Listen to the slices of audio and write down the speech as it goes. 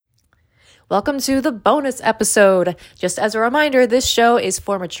Welcome to the bonus episode. Just as a reminder, this show is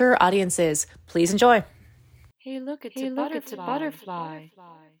for mature audiences. Please enjoy. Hey, look, it's a butterfly.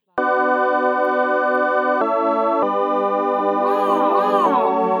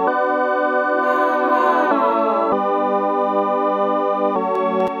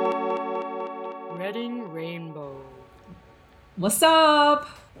 Reading Rainbow. What's up?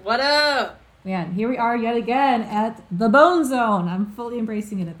 What up? Man, here we are yet again at the Bone Zone. I'm fully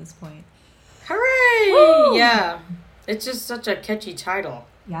embracing it at this point. Hooray! Woo! Yeah. It's just such a catchy title.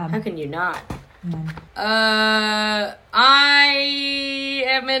 Yeah. How can you not? Yeah. I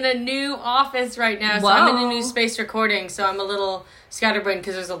am in a new office right now, so I'm in a new space recording, so I'm a little scatterbrained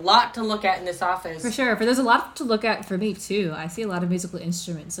because there's a lot to look at in this office. For sure. There's a lot to look at for me, too. I see a lot of musical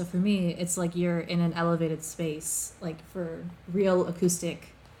instruments. So for me, it's like you're in an elevated space, like for real acoustic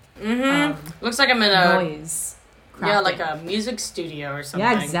Looks like I'm in a noise. Yeah, crafting. like a music studio or something.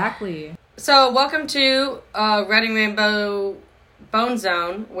 Yeah, exactly. So, welcome to Reading Rainbow Bone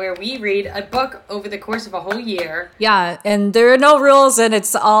Zone, where we read a book over the course of a whole year. Yeah, and there are no rules, and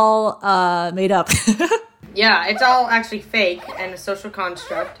it's all made up. Yeah, it's all actually fake and a social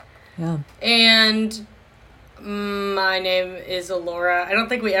construct. Yeah. And my name is Alora. I don't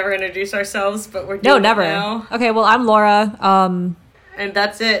think we ever introduce ourselves, but we're doing No, never. it now. Okay, well, I'm Laura. And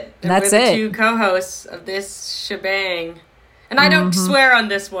that's it. And That's we're the it. two co-hosts of this shebang. And I don't swear on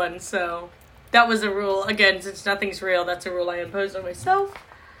this one, so that was a rule. Again, since nothing's real, that's a rule I imposed on myself.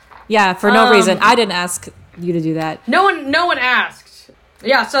 Yeah, for no reason. I didn't ask you to do that. No one asked.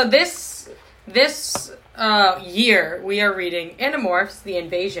 Yeah, so this year we are reading Animorphs: The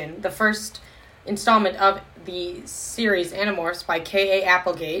Invasion, the first installment of the series Animorphs by K.A.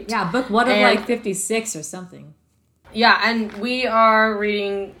 Applegate. Yeah, book one of And- like 56 or something. Yeah, and we are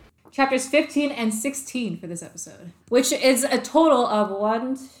reading Chapters 15 and 16 for this episode, which is a total of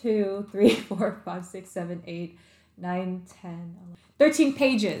 1, 2, 3, 4, 5, 6, 7, 8, 9, 10, 11, 13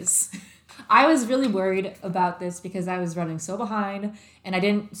 pages. I was really worried about this because I was running so behind, and I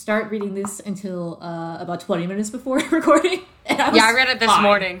didn't start reading this until about 20 minutes before recording. And I read it this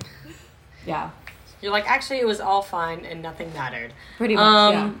morning. Yeah, You're like, actually, it was all fine and nothing mattered. pretty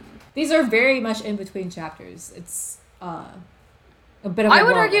much, yeah. These are very much in between chapters. It's a bit of a I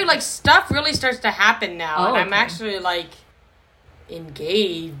would whirlwind. argue, like, stuff really starts to happen now, Oh, and I'm okay. actually, like,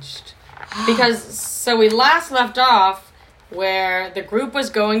 engaged. Because, so we last left off where the group was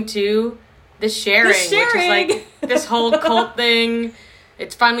going to the sharing, which is, like, this whole cult thing.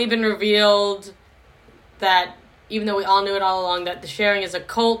 It's finally been revealed that, even though we all knew it all along, that the sharing is a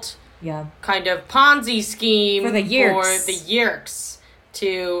cult Yeah. kind of Ponzi scheme For the Yeerks. for the Yeerks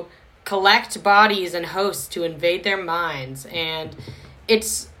to collect bodies and hosts to invade their minds. And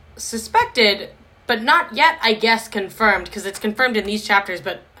it's suspected, but not yet, I guess, confirmed, because it's confirmed in these chapters,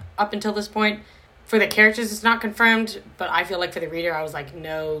 but up until this point, for the characters, it's not confirmed, but I feel like for the reader, I was like,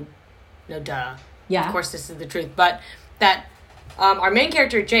 no duh. Yeah. Of course, this is the truth. But that our main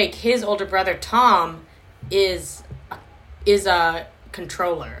character, Jake, his older brother, Tom, is a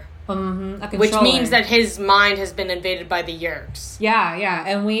controller. A Which controller. means that his mind has been invaded by the Yeerks. Yeah,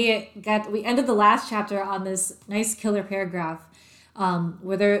 and we ended the last chapter on this nice killer paragraph,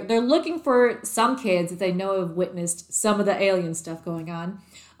 where they're looking for some kids that they know have witnessed some of the alien stuff going on.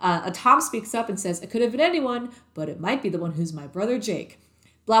 Tom speaks up and says, "It could have been anyone, but it might be the one who's my brother Jake.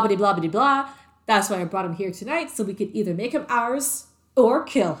 Blah blah blah blah blah. That's why I brought him here tonight, so we could either make him ours or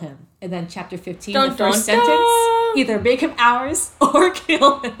kill him." And then chapter 15, Dun, the first dun, dun. sentence, either make him ours or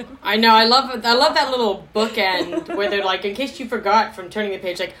kill him. I know, I love that little bookend where they're like, in case you forgot from turning the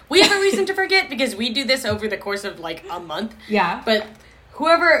page, like, we have a reason to forget because we do this over the course of like a month. Yeah. But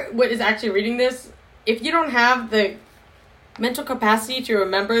whoever is actually reading this, if you don't have the mental capacity to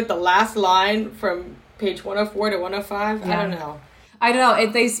remember the last line from page 104 to 105, Yeah. I don't know. I don't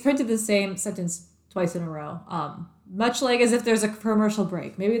know. They printed the same sentence twice in a row. Much like as if there's a commercial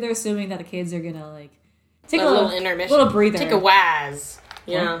break. Maybe they're assuming that the kids are gonna like take A little intermission. little breather. Take a waz.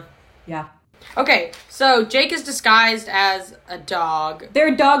 Yeah. Yeah. Okay, so Jake is disguised as a dog.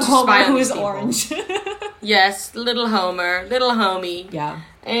 Their dog spy Homer, on who these is people. orange. Yes, little Homer, little homie. Yeah.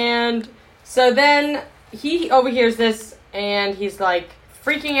 And so then he overhears this and he's like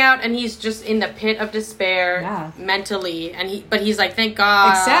freaking out and he's just in the pit of despair Yeah. mentally. But he's like, thank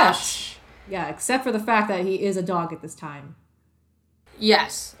God. Except for the fact that he is a dog at this time.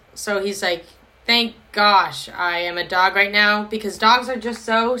 Yes. So he's like, thank gosh I am a dog right now, because dogs are just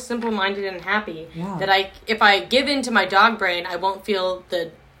so simple-minded and happy that if I give in to my dog brain, I won't feel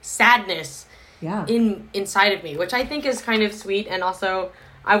the sadness inside of me, which I think is kind of sweet and also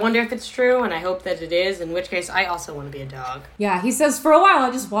I wonder if it's true, and I hope that it is, in which case I also want to be a dog. Yeah, he says, for a while I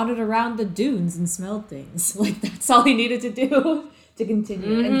just wandered around the dunes and smelled things. Like, that's all he needed to do to continue.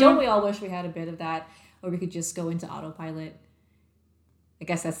 Mm-hmm. And don't we all wish we had a bit of that, or we could just go into autopilot? I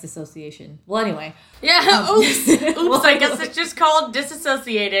guess that's dissociation. Well, anyway. Yeah, oops. Well, I guess it's just called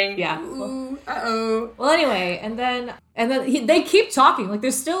disassociating. Yeah. Ooh, uh-oh. Well, anyway, and then they keep talking. Like,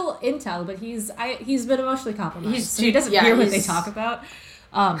 there's still intel, but he's been emotionally compromised. So he doesn't hear what they talk about.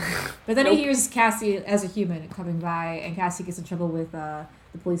 But then he hears Cassie as a human coming by, and Cassie gets in trouble with the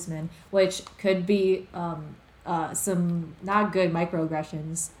policeman, which could be some not good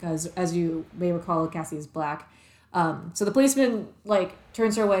microaggressions, because as you may recall, Cassie is black. So the policeman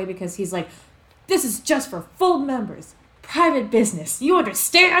turns her away because he's like, "This is just for full members, private business. You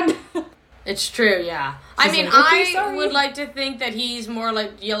understand?" It's true, yeah. She's I mean, like, "Okay, I sorry." would like to think that he's more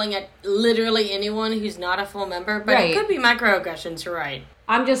like yelling at literally anyone who's not a full member, but Right. it could be microaggressions, you're right.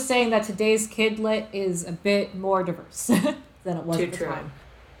 I'm just saying that today's kid lit is a bit more diverse than it was Too at the true. time.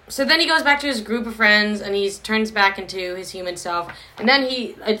 So then he goes back to his group of friends, and he turns back into his human self. And then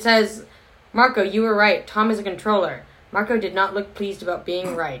it says, "Marco, you were right. Tom is a controller." Marco did not look pleased about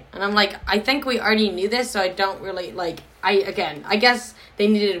being right. And I'm like, I think we already knew this, so I don't really, I guess they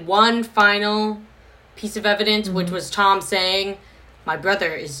needed one final piece of evidence, which was Tom saying, "My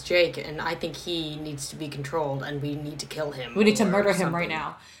brother is Jake, and I think he needs to be controlled, and we need to kill him. We need to or murder him something." right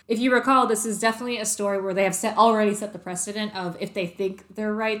now. If you recall, this is definitely a story where they have already set the precedent of if they think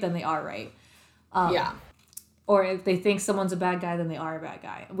they're right, then they are right. Yeah. Or if they think someone's a bad guy, then they are a bad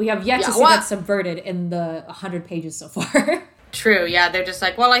guy. We have yet to Yeah, see well- that subverted in the 100 pages so far. True, yeah. They're just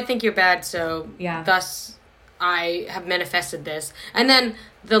like, well, I think you're bad, so Yeah. thus I have manifested this. And then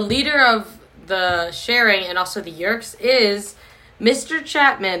the leader of the sharing and also the Yerks is Mr.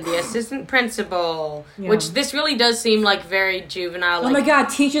 Chapman, the assistant principal, Yeah. which this really does seem like very juvenile. Oh my god,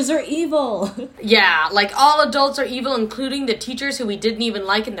 teachers are evil! Yeah, like all adults are evil, including the teachers who we didn't even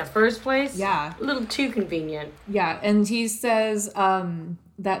like in the first place. Yeah. A little too convenient. Yeah, and he says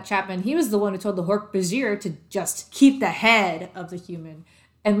that Chapman, he was the one who told the Hork-Bajir to just keep the head of the human.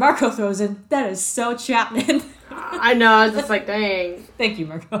 And Marco throws in, "That is so Chapman." I know, it's just like, dang. Thank you,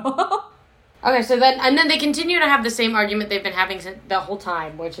 Marco. Okay, so then they continue to have the same argument they've been having the whole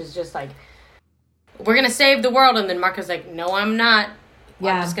time, which is just like, we're gonna save the world, and then Marco's like, no, I'm not.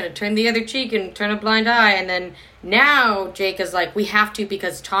 Yeah. I'm just gonna turn the other cheek and turn a blind eye, and then now Jake is like, we have to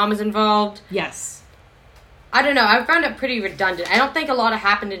because Tom is involved. Yes. I don't know, I found it pretty redundant. I don't think a lot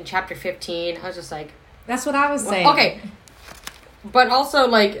happened in chapter 15. I was just like, That's what I was saying. okay. But also,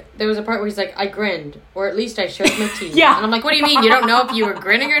 there was a part where he's like, I grinned, or at least I showed my teeth. Yeah. And I'm like, what do you mean? You don't know if you were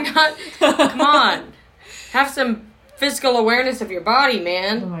grinning or not? Come on. Have some physical awareness of your body, Oh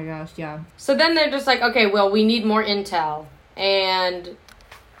man. my gosh, yeah. So then they're just like, okay, well, we need more intel. And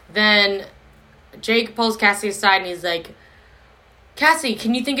then Jake pulls Cassie aside and he's like, Cassie,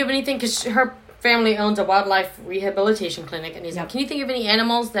 can you think of anything? Because her family owns a wildlife rehabilitation clinic. And he's Yep. like, can you think of any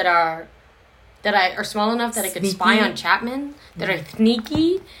animals that are small enough that I could spy Sneaky. on Chapman? That are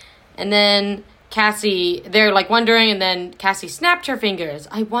sneaky? And then Cassie, they're wondering, and then Cassie snapped her fingers.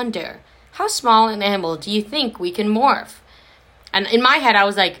 I wonder, how small an animal do you think we can morph? And in my head, I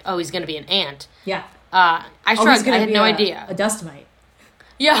was like, oh, he's going to be an ant. Yeah. I he's shrugged. gonna I had be no a idea. A dust mite.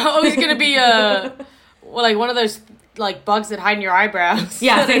 Yeah, oh, he's going to be one of those bugs that hide in your eyebrows.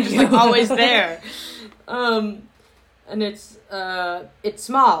 Yeah, They're thank just you. always there. And it's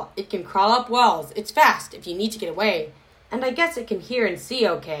small. It can crawl up walls. It's fast if you need to get away. And I guess it can hear and see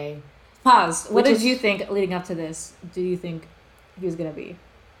okay. Pause. What Which did is- you think leading up to this? Do you think he was gonna be?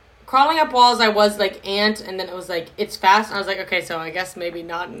 Crawling up walls, I was like ant, and then it was like, it's fast. And I was like, okay, so I guess maybe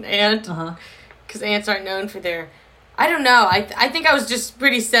not an ant. Uh-huh. Because ants aren't known for their... I don't know. I think I was just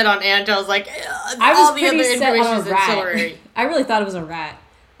pretty set on ant. I was like, I was all the pretty other set information on is a rat. ancillary. I really thought it was a rat.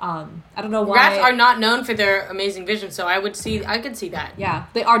 I don't know why. Rats are not known for their amazing vision, so I could see that. Yeah,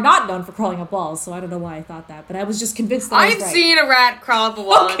 they are not known for crawling up walls, so I don't know why I thought that, but I was just convinced that I was I've right. seen a rat crawl up a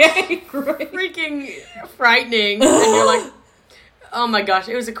wall. Okay, great. It's freaking frightening. And you're like, oh my gosh,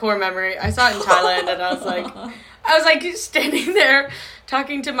 it was a core memory. I saw it in Thailand, and I was like standing there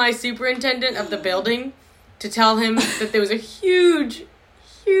talking to my superintendent of the building to tell him that there was a huge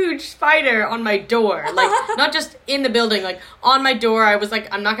spider on my door. Not just in the building, on my door. I was like,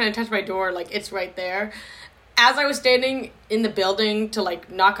 I'm not going to touch my door. It's right there. As I was standing in the building to,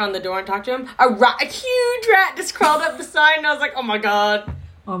 knock on the door and talk to him, a huge rat just crawled up the side, and I was like, oh my god.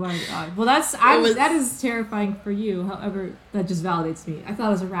 Oh my god. Well, that is terrifying for you. However, that just validates me. I thought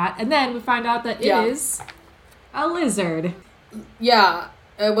it was a rat, and then we find out that it is a lizard. Yeah,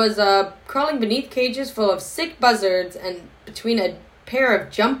 it was crawling beneath cages full of sick buzzards and between a pair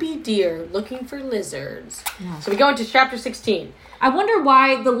of jumpy deer looking for lizards. Yeah. So we go into chapter 16. I wonder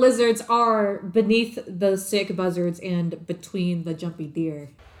why the lizards are beneath the sick buzzards and between the jumpy deer.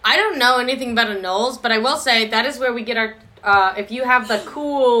 I don't know anything about anoles, but I will say that is where we get our... if you have the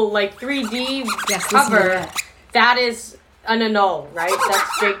cool, like, 3D cover, that is an anole, right?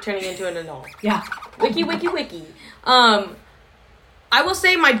 That's Jake turning into an anole. Yeah. Wiki. I will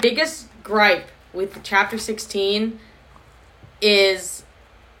say my biggest gripe with chapter 16 is,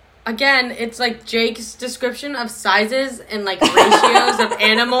 again, it's like Jake's description of sizes and like ratios of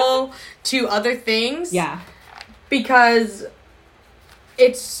animal to other things. Yeah. Because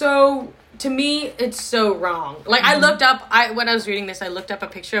it's so, to me, it's so wrong. Like, I looked up, when I was reading this, I looked up a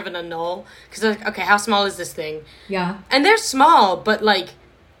picture of an anole. Because I was like, okay, how small is this thing? Yeah. And they're small, but like,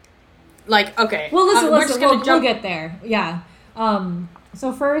 okay. Well, listen, we'll jump. get there. Yeah.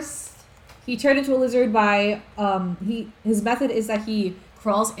 So first, he turned into a lizard by, his method is that he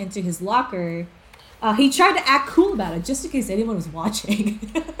crawls into his locker. He tried to act cool about it, just in case anyone was watching.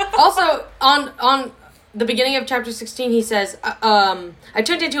 Also, on the beginning of chapter 16, he says, I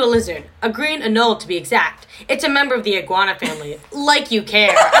turned into a lizard, a green anole to be exact. It's a member of the iguana family. Like you care.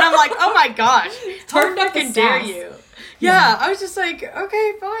 And I'm like, oh my gosh. Turned how up the fucking dare sass. you? Yeah, I was just like,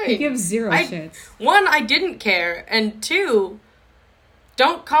 okay, fine. He gives zero shits. One, I didn't care. And two,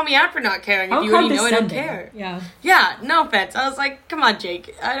 don't call me out for not caring if you How already know I don't condescending. care. Yeah. Yeah, no offense. I was like, come on,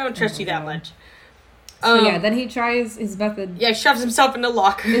 Jake. I don't trust you that much. So yeah, then he tries his method. Yeah, shoves himself in the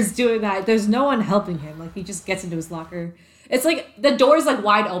locker. Is doing that. There's no one helping him. Like, he just gets into his locker. It's like the door's like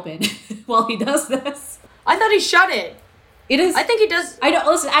wide open while he does this. I thought he shut it. It is. I think he does.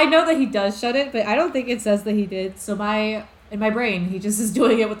 I know that he does shut it, but I don't think it says that he did. So in my brain, he just is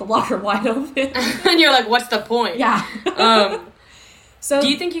doing it with the locker wide open. And you're like, what's the point? Yeah. So do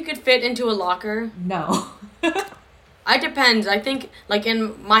you think you could fit into a locker? No. It depends. I think, like,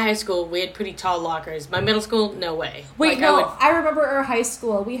 in my high school, we had pretty tall lockers. My middle school, no way. Wait, like, no. I remember our high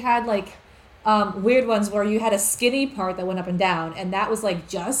school. We had, like, weird ones where you had a skinny part that went up and down, and that was, like,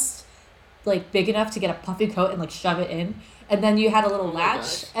 just, like, big enough to get a puffy coat and, like, shove it in. And then you had a little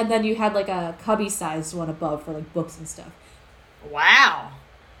latch, and then you had, like, a cubby-sized one above for, like, books and stuff. Wow.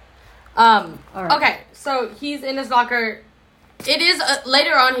 All right. Okay, so he's in his locker. It is,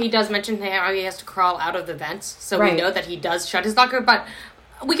 later on, he does mention how he has to crawl out of the vents, so Right. we know that he does shut his locker, but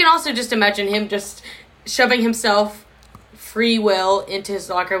we can also just imagine him just shoving himself free will into his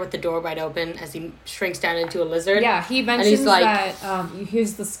locker with the door wide open as he shrinks down into a lizard. Yeah, he mentions like- that,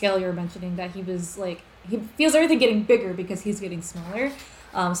 here's the scale you're mentioning, that he was, like, he feels everything getting bigger because he's getting smaller.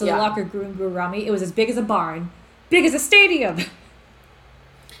 So Yeah. the locker grew and grew around me. It was as big as a barn, big as a stadium.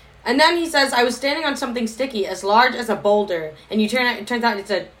 And then he says, I was standing on something sticky, as large as a boulder, and it turns out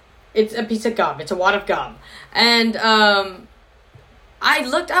it's a piece of gum. It's a wad of gum. And, I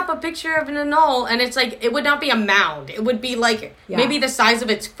looked up a picture of an anole, and it's like, it would not be a mound. It would be like, maybe the size of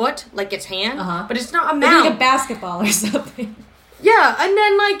its foot, like its hand, but it's not a Maybe mound. like a basketball or something. Yeah, and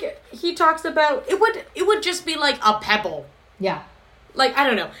then, like, he talks about, it would just be like a pebble. Yeah. Like, I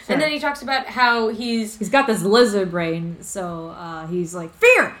don't know. Sure. And then he talks about how he's He's got this lizard brain, so he's like,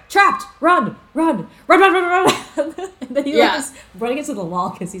 fear, trapped, run. And then he like is running into the wall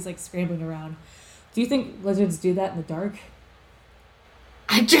because he's like scrambling around. Do you think lizards do that in the dark?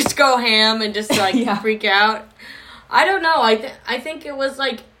 I just go ham and just like Yeah. freak out. I don't know. I think it was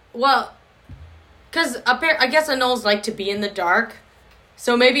like, well, because I guess anoles like to be in the dark,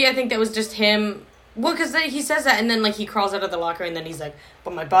 so maybe I think that was just him. Well, because he says that, and then like he crawls out of the locker, and then he's like,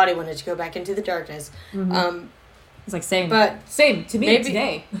 "But my body wanted to go back into the darkness." Mm-hmm. He's like, same to me maybe-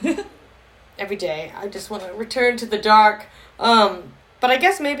 today. Every day, I just want to return to the dark. But I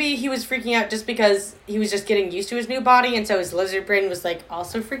guess maybe he was freaking out just because he was just getting used to his new body, and so his lizard brain was like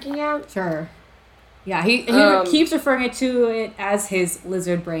also freaking out. Sure. Yeah, he keeps referring to it as his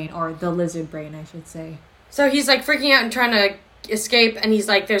lizard brain, or the lizard brain, I should say. So he's like freaking out and trying to escape, and he's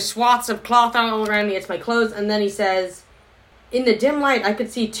like, there's swaths of cloth all around me, it's my clothes. And then he says, in the dim light, I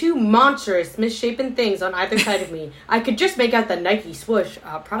could see two monstrous, misshapen things on either side of me. I could just make out the Nike swoosh,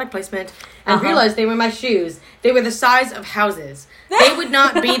 product placement, and realized they were my shoes. They were the size of houses. They would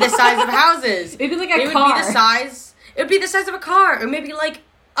not be the size of houses. Maybe like They a would car. be the size. It would be the size of a car, or maybe like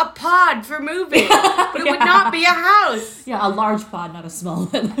a pod for moving. But it would not be a house. Yeah, a large pod, not a small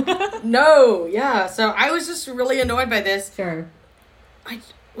one. No, yeah. So I was just really annoyed by this. Sure.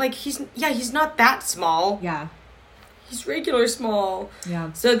 He's not that small. Yeah. He's regular small.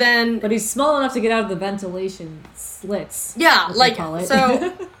 Yeah. So then, But he's small enough to get out of the ventilation slits. yeah, as they like, call it.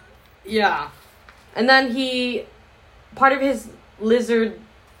 so, yeah. And then part of his lizard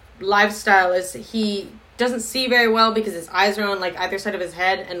lifestyle is he doesn't see very well because his eyes are on, like, either side of his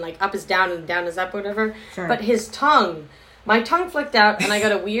head, and, like, up is down and down is up, whatever. Sure. But his tongue, my tongue flicked out, and I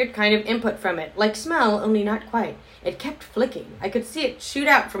got a weird kind of input from it. Like smell, only not quite. It kept flicking. I could see it shoot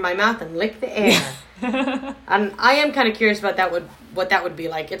out from my mouth and lick the air. And I am kind of curious about what that would be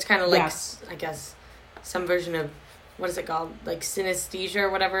like. It's kind of like, I guess, some version of, what is it called? Like synesthesia or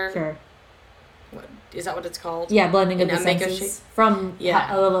whatever? Sure. Is that what it's called? Yeah, blending of In the a mango senses. shape? From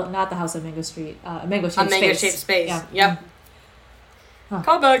Yeah. a little, not the House of Mango Street, a mango-shaped space. A mango-shaped space. Yeah. Yep. Huh.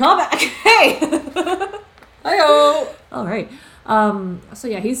 Callback. Callback. Hey! Hi-yo! All right. So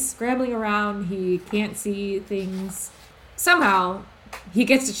yeah, he's scrambling around. He can't see things. Somehow, he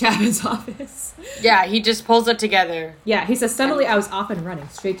gets to Chapman's office. Yeah, he just pulls it together. Yeah, he says, suddenly I was off and running,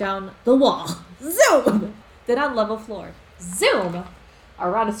 straight down the wall. Zoom! Then on level floor. Zoom!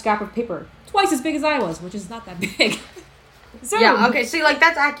 Around a scrap of paper. Twice as big as I was, which is not that big. Zoom! Yeah, okay, see, like,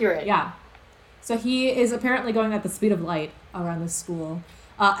 that's accurate. Yeah. So he is apparently going at the speed of light around the school.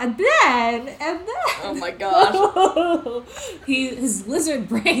 And then... Oh my gosh. His lizard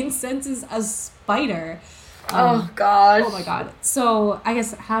brain senses a spider. Oh gosh. Oh my god. So, I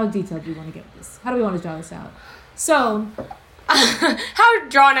guess, how detailed do you want to get with this? How do we want to draw this out? So... How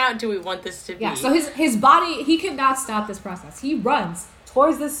drawn out do we want this to be? Yeah, so his body, he cannot stop this process. He runs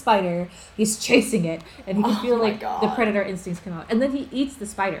towards this spider. He's chasing it, and he can feel my like God. the predator instincts come out. And then he eats the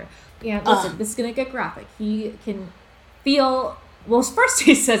spider. And listen, this is going to get graphic. He can feel... Well, first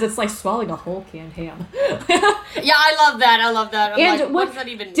he says it's like swallowing a whole canned ham. Yeah, I love that. I'm And like, what does that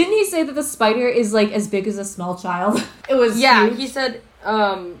even mean? Didn't he say that the spider is like as big as a small child? It was Yeah, huge. he said,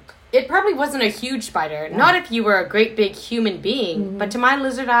 it probably wasn't a huge spider. Yeah. Not if you were a great big human being, but to my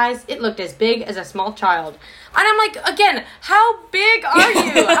lizard eyes, it looked as big as a small child. And I'm like, again, how big are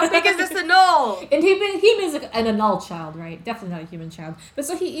you? How big is this anole? And he means like an anole child, right? Definitely not a human child. But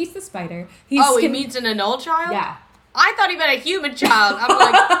so he eats the spider. He means an anole child? Yeah. I thought he meant a human child. I'm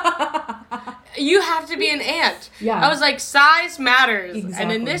like, you have to be an ant. Yeah. I was like, size matters. Exactly.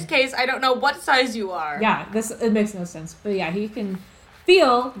 And in this case, I don't know what size you are. Yeah, it makes no sense. But yeah, he can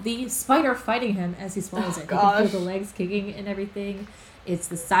feel the spider fighting him as he swallows it. He can feel the legs kicking and everything. It's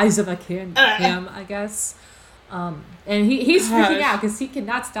the size of a canned ham, I guess. And he's freaking out because he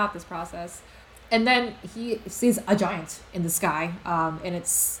cannot stop this process. And then he sees a giant in the sky, and it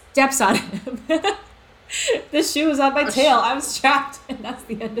steps on him. The shoe is on my tail. I was trapped, and that's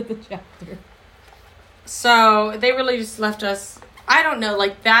the end of the chapter. So they really just left us. I don't know.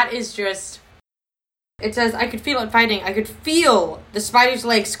 Like, that is just. It says, I could feel it fighting. I could feel the spider's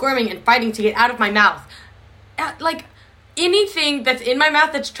legs squirming and fighting to get out of my mouth. Like, anything that's in my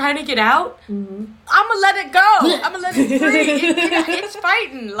mouth that's trying to get out, I'm going to let it go. I'm going to let it free. It's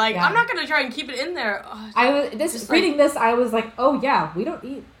fighting. Like, I'm not going to try and keep it in there. Reading this, I was like, oh yeah, we don't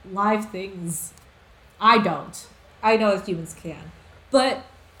eat live things. I don't. I know that humans can. But,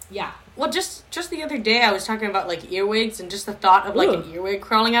 yeah. Well, just the other day, I was talking about, like, earwigs and just the thought of, like, an earwig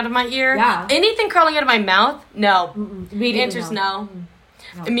crawling out of my ear. Yeah. Anything crawling out of my mouth? No. Immediately Answer's no.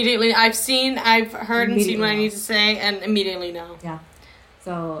 No. Immediately. I've heard and seen what I need to say, and immediately no. Yeah.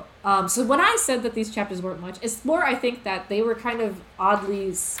 So when I said that these chapters weren't much, it's more, I think, that they were kind of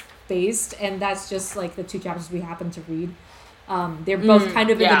oddly spaced, and that's just, like, the two chapters we happened to read. They're both kind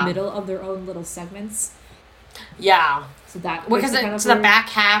of in the middle of their own little segments. Yeah. So that because it's the back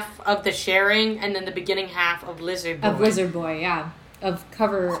half of the sharing and then the beginning half of Lizard Boy. Of Lizard Boy, yeah. Of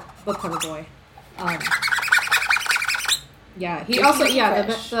book cover boy. Yeah, he also,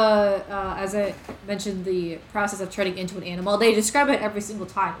 as I mentioned, the process of turning into an animal, they describe it every single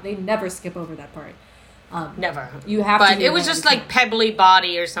time. They never skip over that part. Never. You have but to. It was just like pebbly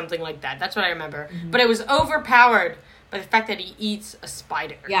body or something like that. That's what I remember. Mm-hmm. But it was overpowered by the fact that he eats a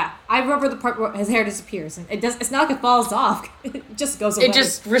spider. Yeah, I remember the part where his hair disappears, and it's not like it falls off; it just goes away. It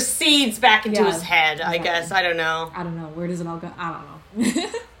just recedes back into his head. Exactly. I guess I don't know. Where does it all go? I don't know.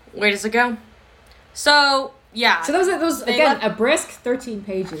 Where does it go? So yeah. So that was again a brisk 13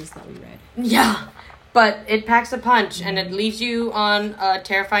 pages that we read. Yeah, but it packs a punch, and it leaves you on a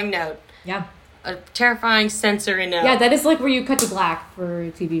terrifying note. Yeah. A terrifying sensory note. Yeah, that is like where you cut to black for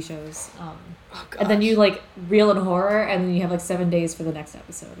TV shows. And then you, like, reel in horror, and then you have, like, 7 days for the next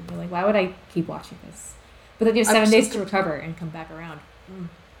episode. And you're like, why would I keep watching this? But then you have 7 days to recover and come back around.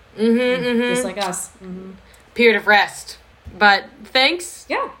 Just like us. Period of rest. But thanks.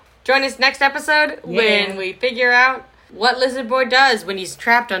 Yeah. Join us next episode when we figure out what Lizard Boy does when he's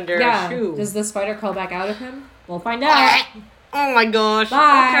trapped under a shoe. Does the spider crawl back out of him? We'll find out. Oh my gosh.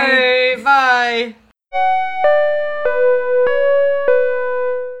 Bye. Okay, bye.